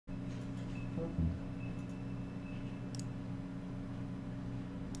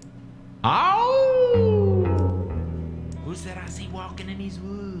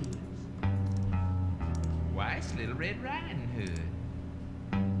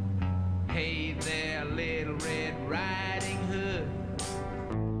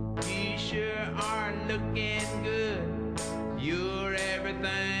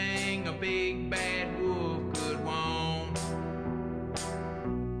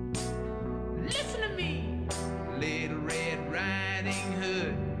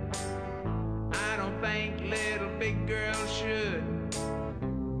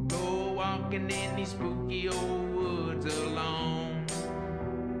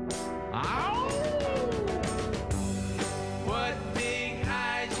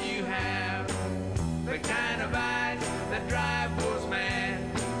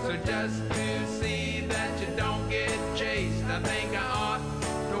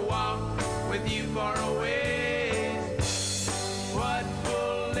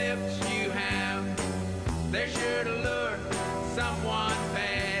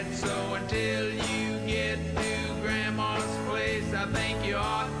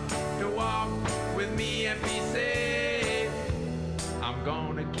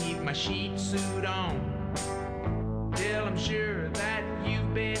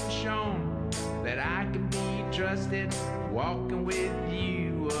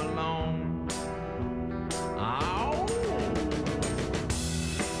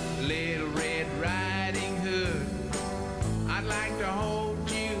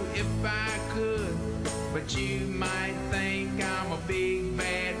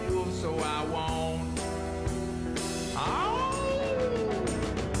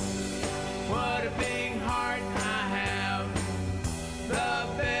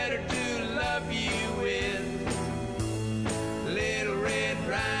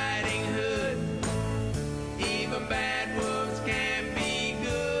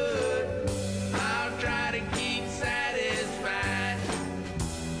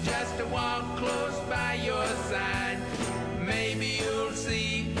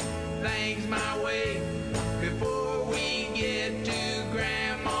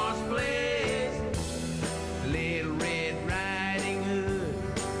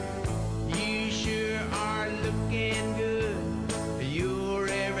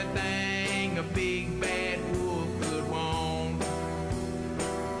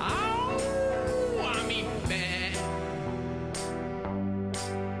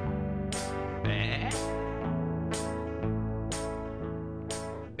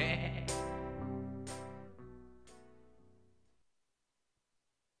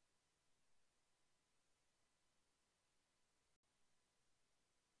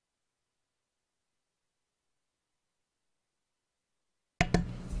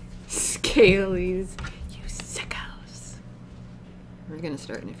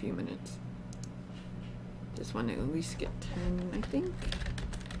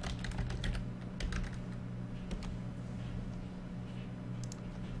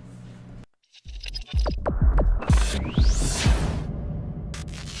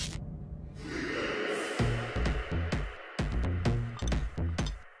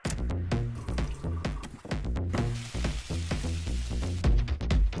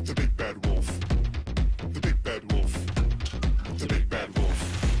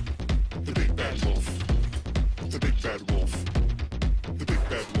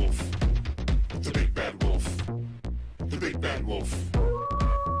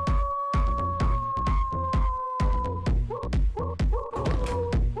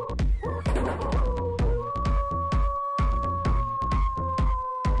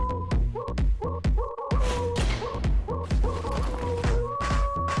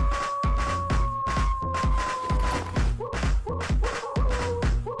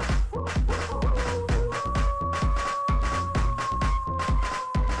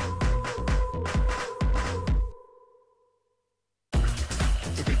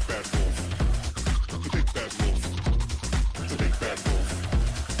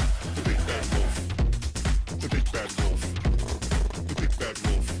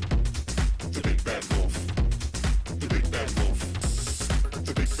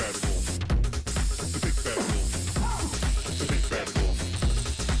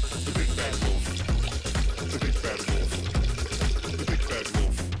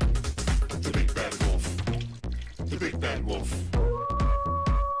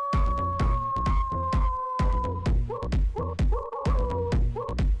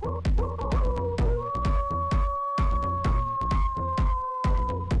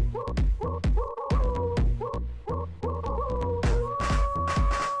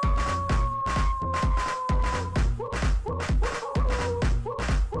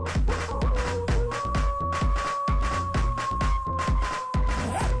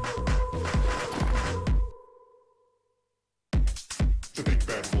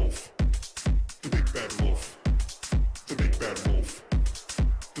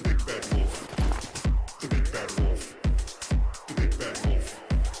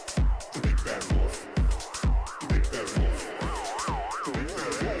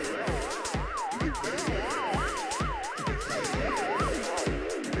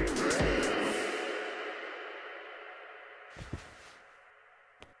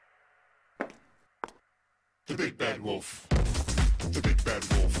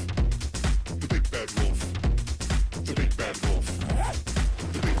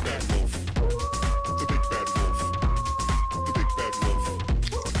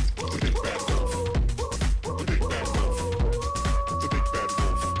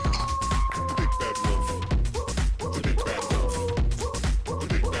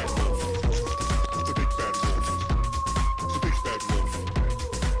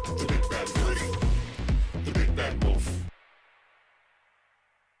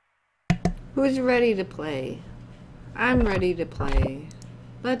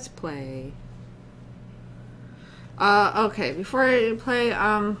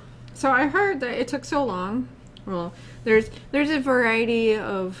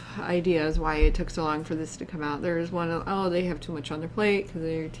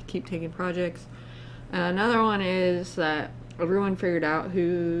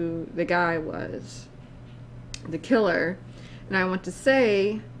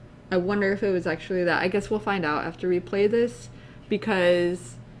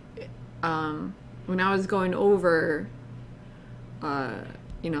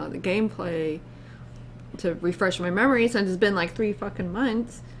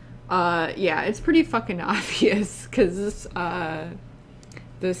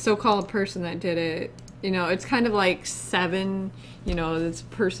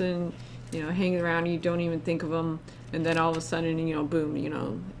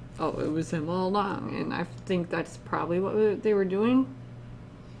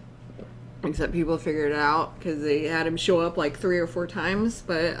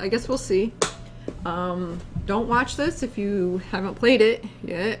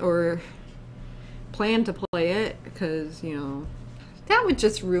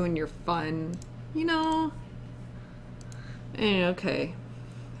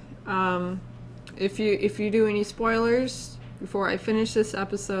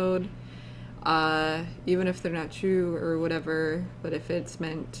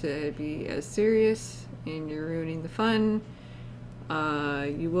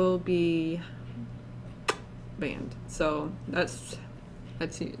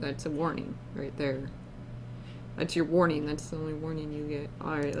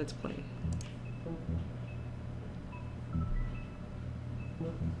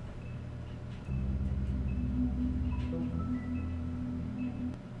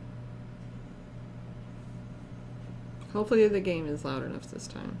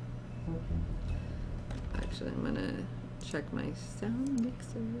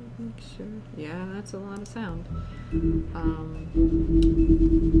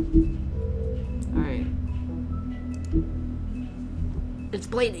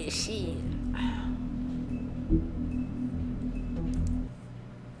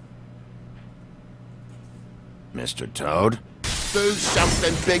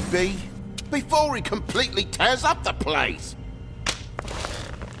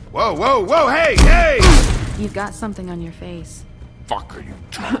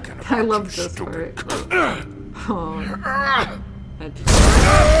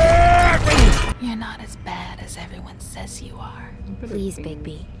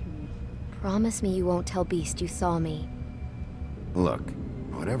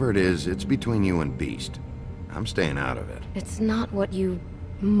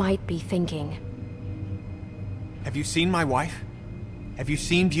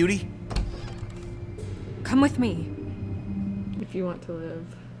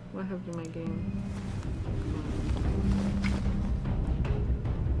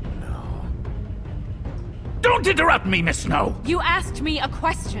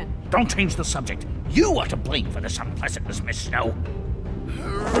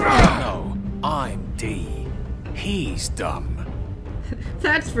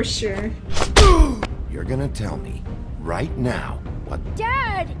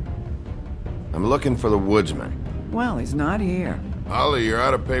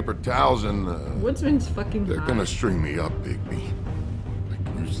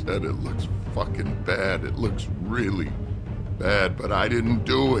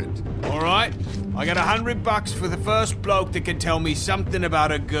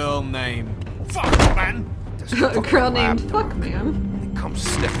come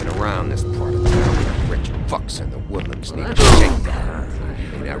sniffing around this part of town. Rich fucks in the woodlands need a shakedown.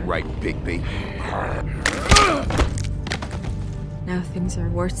 Ain't that right, Bigby? Now things are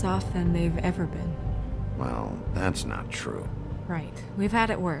worse off than they've ever been. Well, that's not true. Right. We've had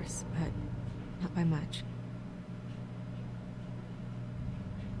it worse, but not by much.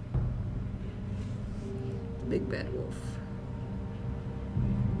 Big bad wolf.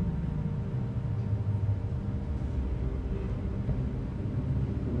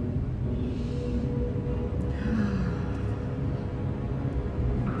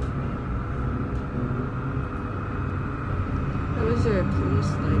 How is there a police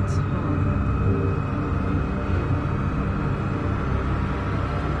lights on?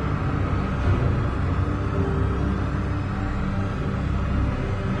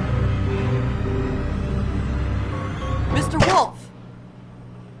 Mr. Wolf!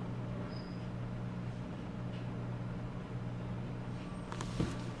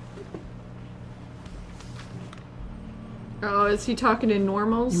 Oh, is he talking in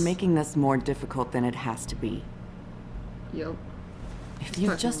normals? You're making this more difficult than it has to be. Yep. If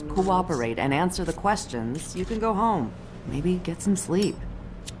you just cooperate and answer the questions, you can go home. Maybe get some sleep.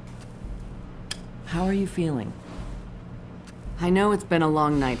 How are you feeling? I know it's been a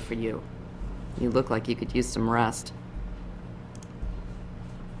long night for you. You look like you could use some rest.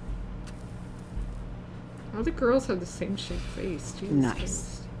 All the girls have the same shaped face. Jesus Nice.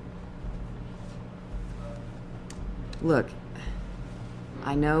 Christ. Look,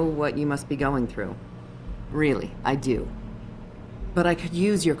 I know what you must be going through. Really, I do. But I could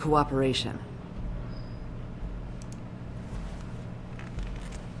use your cooperation.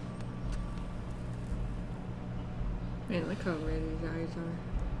 Man, look how red his eyes are.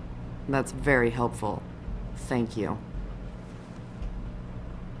 That's very helpful. Thank you.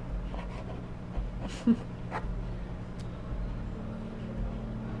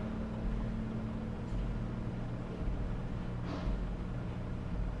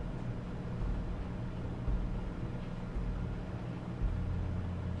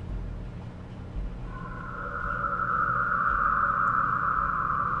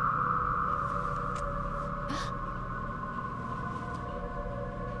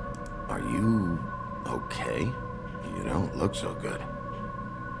 Are you okay? You don't look so good.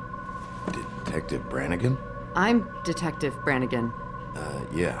 Detective Brannigan? I'm Detective Brannigan.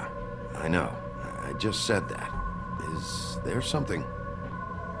 Yeah, I know. I just said that. Is there something?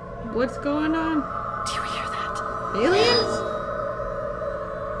 What's going on? Do you hear that? Aliens?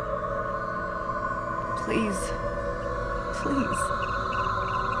 Please. Please.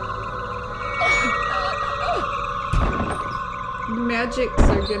 The magics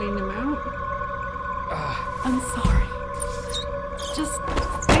are getting him out. I'm sorry. Just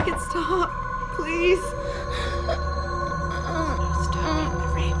make it stop, please. Stopping the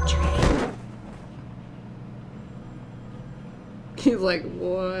rape train. He's like,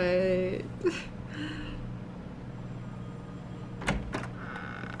 what?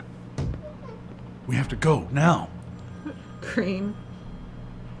 We have to go, now. Crane.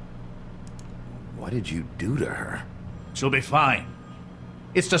 What did you do to her? She'll be fine.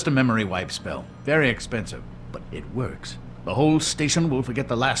 It's just a memory wipe spell. Very expensive, but it works. The whole station will forget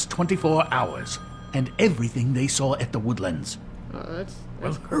the last 24 hours and everything they saw at the woodlands. Oh, that's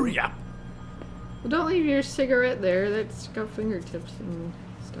Well, hurry up. Well, don't leave your cigarette there. That's got fingertips and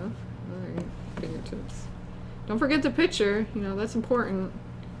stuff. Alright, fingertips. Don't forget the picture. You know, that's important.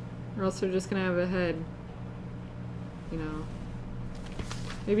 Or else they're just gonna have a head. You know.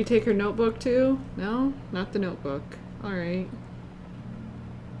 Maybe take her notebook too? No? Not the notebook. Alright.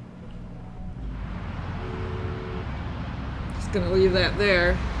 Just gonna leave that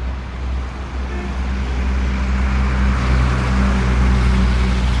there.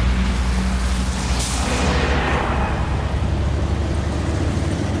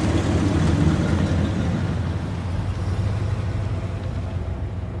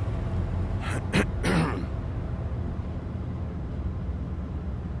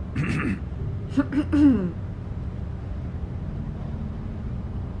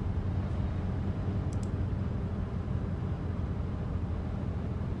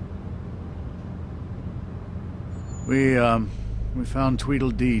 We found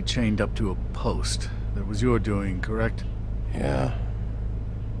Tweedledee chained up to a post. That was your doing, correct? Yeah.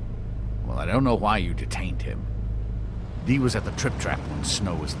 Well, I don't know why you detained him. Dee was at the trip trap when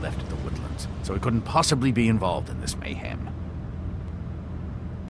Snow was left at the woodlands, so he couldn't possibly be involved in this mayhem.